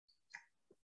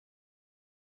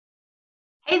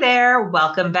Hey there,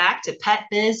 welcome back to Pet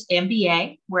Biz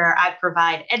MBA, where I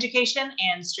provide education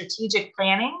and strategic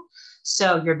planning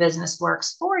so your business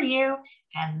works for you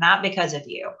and not because of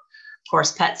you. Of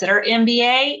course, Pet Sitter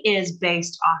MBA is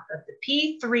based off of the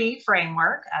P3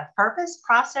 framework of purpose,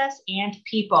 process, and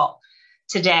people.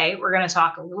 Today, we're going to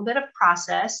talk a little bit of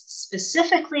process,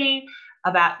 specifically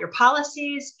about your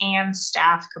policies and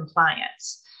staff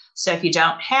compliance. So if you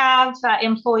don't have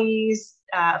employees,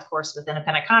 of course, with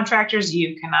independent contractors,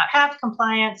 you cannot have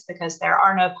compliance because there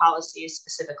are no policies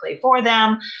specifically for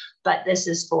them. But this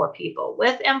is for people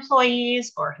with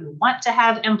employees or who want to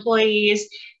have employees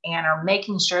and are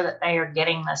making sure that they are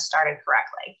getting this started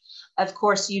correctly. Of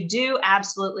course, you do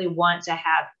absolutely want to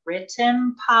have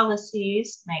written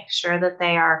policies. Make sure that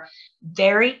they are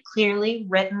very clearly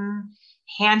written,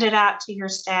 handed out to your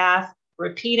staff,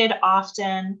 repeated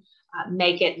often.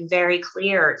 Make it very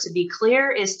clear. To be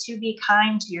clear is to be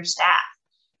kind to your staff.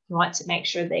 You want to make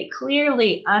sure they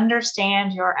clearly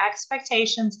understand your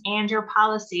expectations and your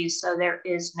policies so there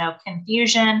is no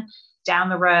confusion down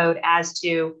the road as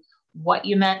to what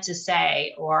you meant to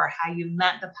say or how you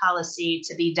meant the policy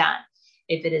to be done.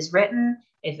 If it is written,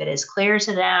 if it is clear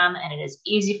to them and it is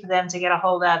easy for them to get a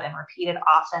hold of and repeated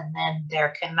often, then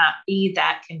there cannot be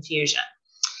that confusion.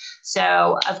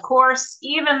 So, of course,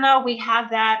 even though we have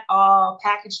that all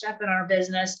packaged up in our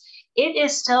business, it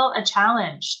is still a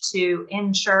challenge to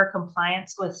ensure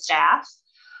compliance with staff.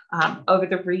 Over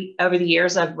the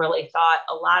years, I've really thought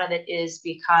a lot of it is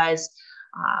because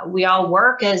we all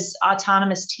work as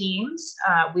autonomous teams.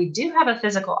 We do have a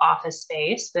physical office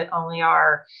space, but only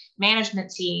our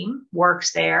management team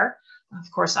works there. Of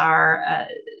course, our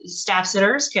staff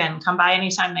sitters can come by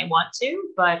anytime they want to,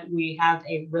 but we have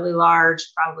a really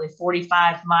large, probably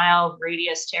 45-mile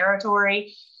radius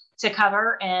territory to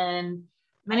cover. And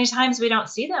many times we don't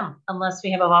see them unless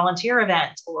we have a volunteer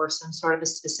event or some sort of a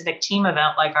specific team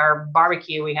event like our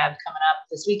barbecue we have coming up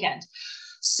this weekend.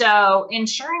 So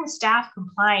ensuring staff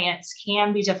compliance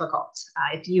can be difficult.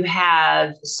 If you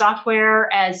have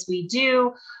software, as we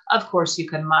do, of course, you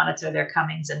can monitor their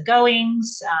comings and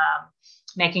goings,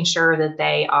 making sure that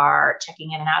they are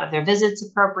checking in and out of their visits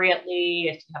appropriately.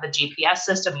 If you have a GPS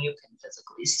system, you can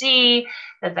physically see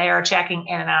that they are checking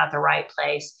in and out of the right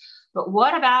place. But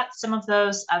what about some of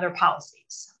those other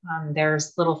policies?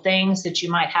 There's little things that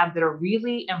you might have that are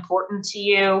really important to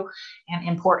you and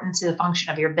important to the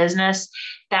function of your business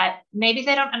that maybe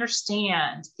they don't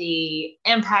understand the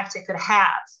impact it could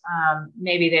have.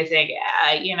 Maybe they think,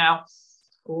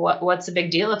 what's the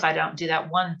big deal if I don't do that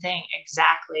one thing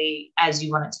exactly as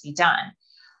you want it to be done?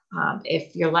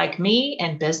 If you're like me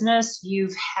in business,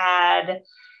 you've had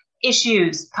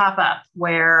issues pop up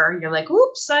where you're like,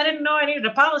 oops, I didn't know I needed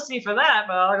a policy for that,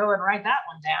 but I'll go and write that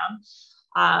one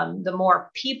down. The more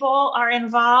people are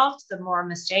involved, the more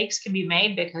mistakes can be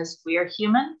made because we are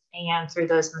human. And through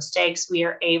those mistakes, we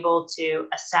are able to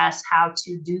assess how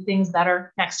to do things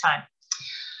better next time.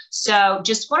 So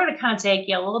just wanted to kind of take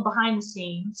you a little behind the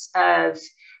scenes of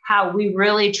how we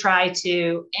really try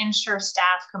to ensure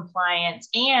staff compliance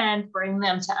and bring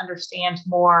them to understand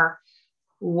more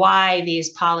why these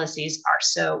policies are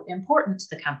so important to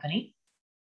the company.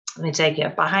 Let me take you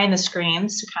behind the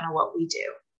screens to kind of what we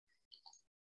do.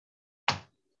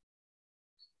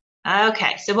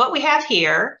 Okay, so what we have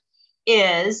here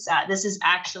is, this is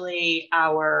actually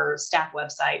our staff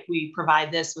website. We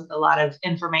provide this with a lot of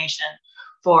information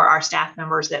for our staff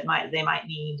members that they might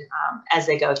need as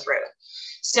they go through.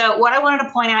 So what I wanted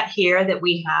to point out here that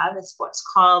we have is what's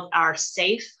called our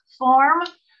SAFE form.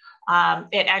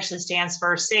 It actually stands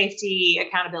for Safety,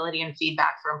 Accountability, and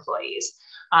Feedback for Employees.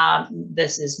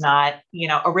 This is not,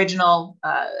 original.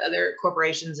 Other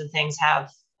corporations and things have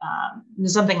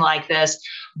something like this,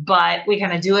 but we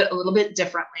kind of do it a little bit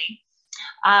differently.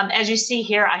 As you see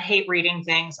here, I hate reading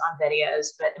things on videos,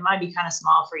 but it might be kind of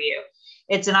small for you.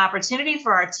 It's an opportunity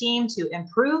for our team to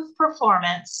improve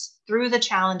performance through the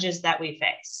challenges that we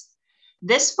face.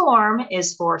 This form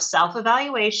is for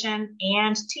self-evaluation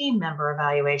and team member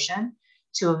evaluation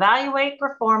to evaluate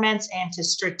performance and to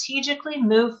strategically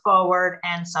move forward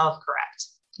and self-correct.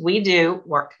 We do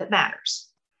work that matters.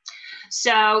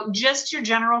 So just your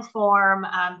general form,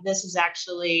 this is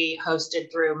actually hosted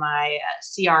through my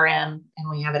CRM and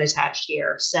we have it attached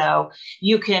here. So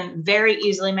you can very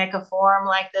easily make a form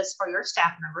like this for your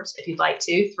staff members if you'd like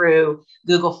to through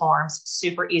Google Forms,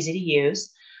 super easy to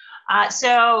use.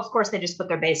 So of course they just put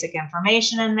their basic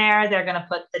information in there. They're going to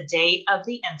put the date of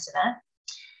the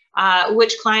incident,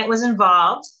 which client was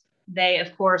involved. They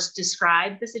of course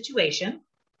describe the situation.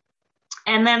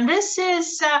 And then this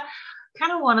is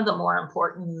kind of one of the more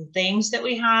important things that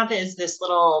we have is this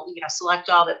little, select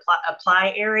all that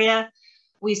apply area.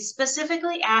 We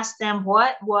specifically asked them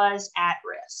what was at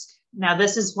risk. Now,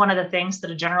 this is one of the things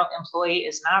that a general employee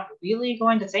is not really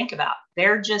going to think about.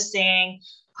 They're just saying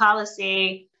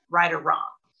policy, right or wrong.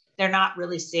 They're not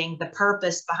really seeing the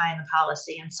purpose behind the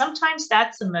policy. And sometimes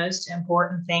that's the most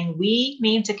important thing we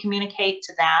need to communicate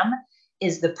to them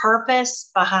is the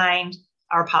purpose behind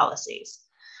our policies.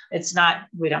 It's not,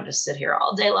 we don't just sit here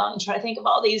all day long and try to think of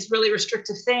all these really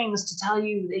restrictive things to tell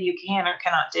you that you can or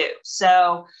cannot do.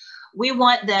 So we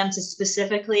want them to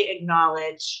specifically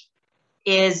acknowledge,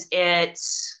 is it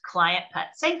client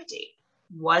pet safety?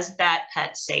 Was that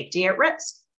pet safety at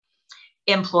risk?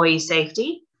 Employee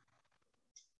safety,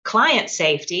 client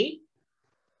safety,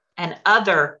 and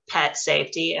other pet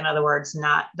safety, in other words,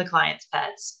 not the client's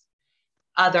pets,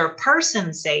 other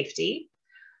person safety.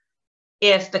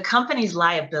 If the company's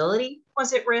liability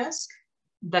was at risk,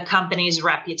 the company's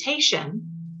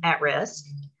reputation at risk,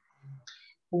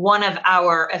 one of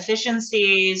our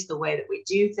efficiencies, the way that we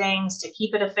do things to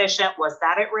keep it efficient, was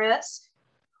that at risk?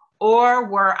 Or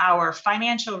were our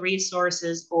financial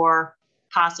resources or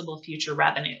possible future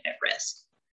revenue at risk?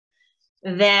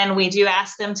 Then we do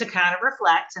ask them to kind of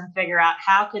reflect and figure out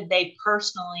how could they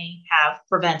personally have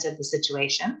prevented the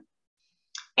situation.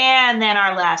 And then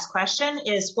our last question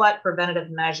is, what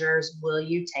preventative measures will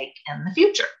you take in the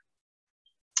future?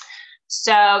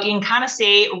 So you can kind of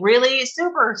see really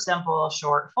super simple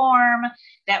short form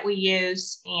that we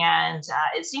use, and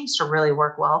it seems to really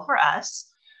work well for us.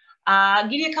 I'll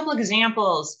give you a couple of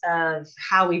examples of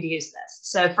how we've used this.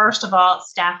 So first of all,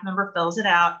 staff member fills it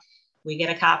out. We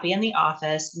get a copy in the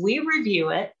office. We review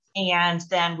it, and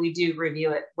then we do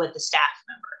review it with the staff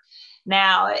member.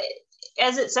 Now,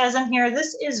 as it says in here,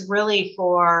 this is really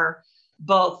for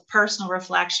both personal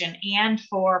reflection and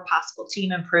for possible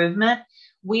team improvement.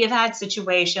 We have had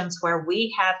situations where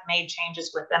we have made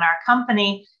changes within our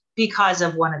company because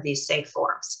of one of these SAFE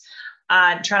forms.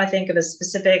 I'm trying to think of a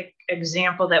specific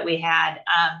example that we had.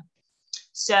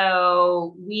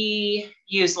 So we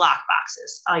use lock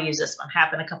boxes. I'll use this one,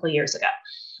 happened a couple of years ago.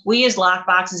 We use lock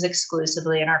boxes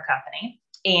exclusively in our company.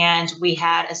 And we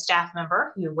had a staff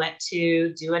member who went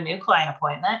to do a new client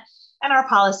appointment. And our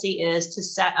policy is to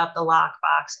set up the lock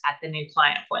box at the new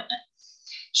client appointment.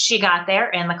 She got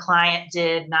there and the client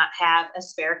did not have a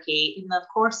spare key. Even though, of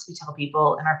course, we tell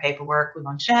people in our paperwork, we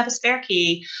want you to have a spare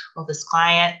key. Well, this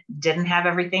client didn't have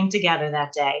everything together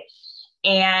that day.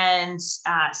 And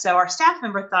so our staff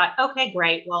member thought, okay,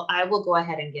 great. Well, I will go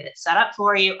ahead and get it set up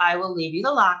for you. I will leave you the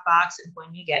lockbox. And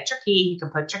when you get your key, you can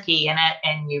put your key in it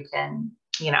and you can,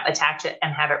 attach it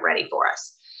and have it ready for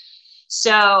us.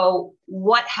 So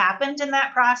what happened in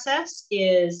that process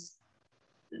is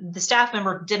the staff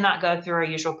member did not go through our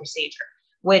usual procedure,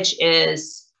 which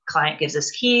is client gives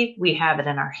us key. We have it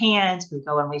in our hands. We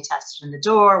go and we test it in the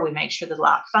door. We make sure the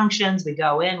lock functions. We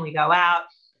go in, we go out.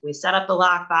 We set up the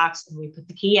lockbox and we put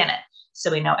the key in it. So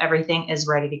we know everything is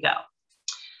ready to go.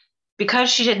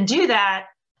 Because she didn't do that,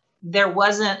 there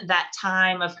wasn't that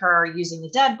time of her using the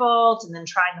deadbolt and then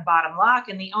trying the bottom lock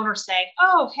and the owner saying,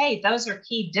 oh, hey, those are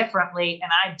keyed differently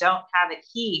and I don't have a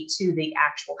key to the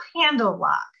actual handle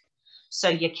lock. So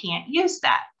you can't use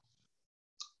that.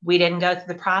 We didn't go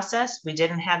through the process. We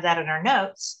didn't have that in our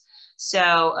notes.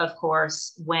 So of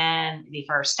course, when the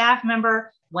first staff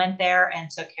member went there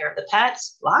and took care of the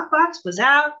pets, lockbox was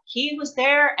out, key was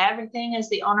there, everything as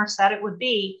the owner said it would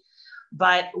be.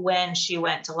 But when she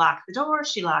went to lock the door,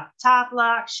 she locked the top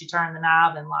lock, she turned the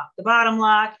knob and locked the bottom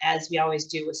lock, as we always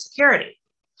do with security.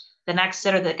 The next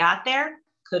sitter that got there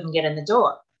couldn't get in the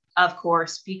door, of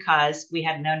course, because we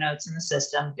had no notes in the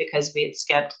system because we had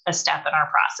skipped a step in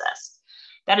our process.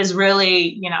 That is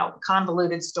really,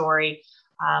 convoluted story.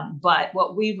 But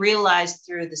what we realized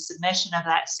through the submission of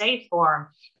that SAFE form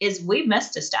is we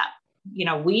missed a step.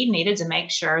 We needed to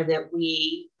make sure that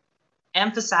we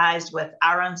emphasized with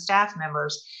our own staff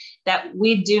members that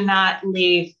we do not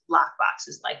leave lock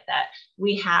boxes like that.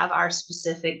 We have our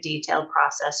specific detailed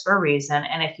process for a reason.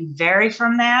 And if you vary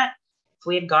from that, if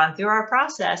we had gone through our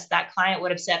process, that client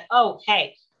would have said, oh,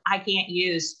 hey, I can't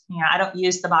use, I don't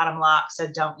use the bottom lock, so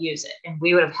don't use it. And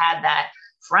we would have had that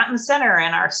front and center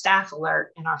in our staff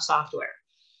alert in our software.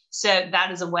 So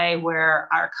that is a way where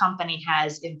our company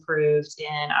has improved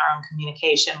in our own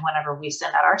communication whenever we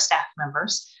send out our staff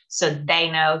members, so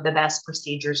they know the best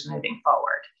procedures moving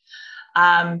forward.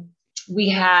 We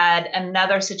had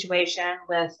another situation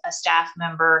with a staff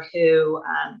member who,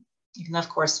 even though of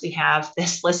course we have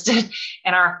this listed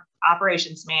in our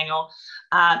operations manual,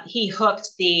 he hooked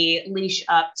the leash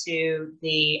up to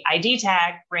the ID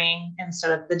tag ring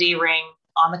instead of the D ring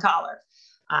on the collar.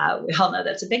 We all know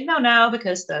that's a big no-no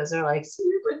because those are like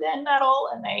super thin metal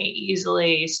and they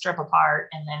easily strip apart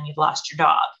and then you've lost your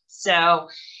dog. So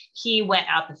he went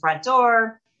out the front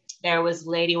door. There was a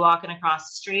lady walking across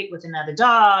the street with another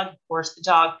dog. Of course, the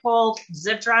dog pulled,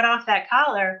 zipped right off that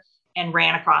collar and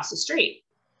ran across the street.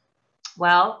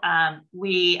 Well,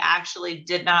 we actually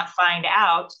did not find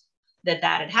out that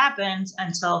that had happened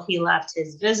until he left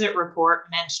his visit report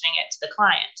mentioning it to the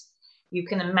client. You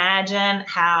can imagine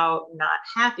how not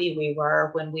happy we were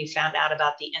when we found out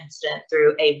about the incident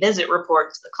through a visit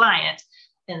report to the client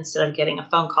instead of getting a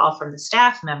phone call from the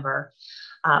staff member.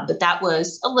 But that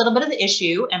was a little bit of the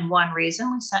issue. And one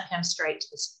reason we sent him straight to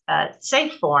the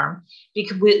SAFE form,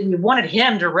 because we wanted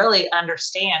him to really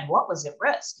understand what was at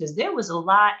risk, because there was a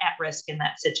lot at risk in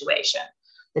that situation.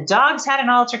 The dogs had an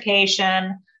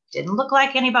altercation, didn't look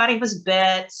like anybody was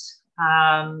bit.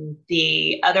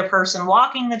 The other person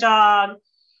walking the dog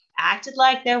acted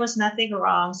like there was nothing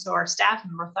wrong. So our staff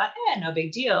member thought, no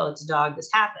big deal. It's a dog. This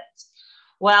happens.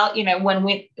 Well,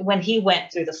 when he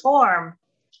went through the form,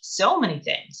 so many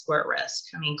things were at risk.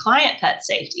 I mean, client pet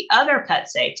safety, other pet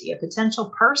safety, a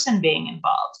potential person being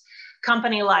involved,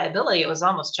 company liability. It was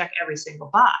almost check every single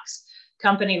box.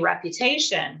 Company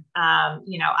reputation.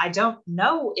 I don't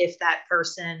know if that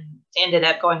person ended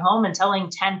up going home and telling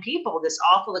 10 people this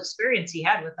awful experience he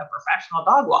had with a professional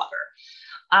dog walker.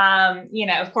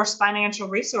 Of course, financial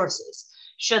resources.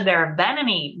 Should there have been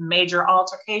any major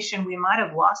altercation, we might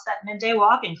have lost that midday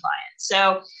walking client.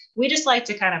 So we just like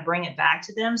to kind of bring it back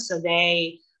to them so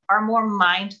they are more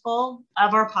mindful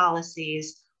of our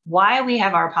policies, why we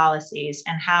have our policies,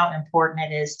 and how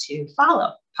important it is to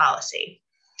follow policy.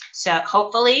 So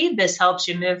hopefully this helps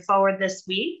you move forward this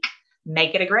week.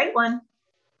 Make it a great one.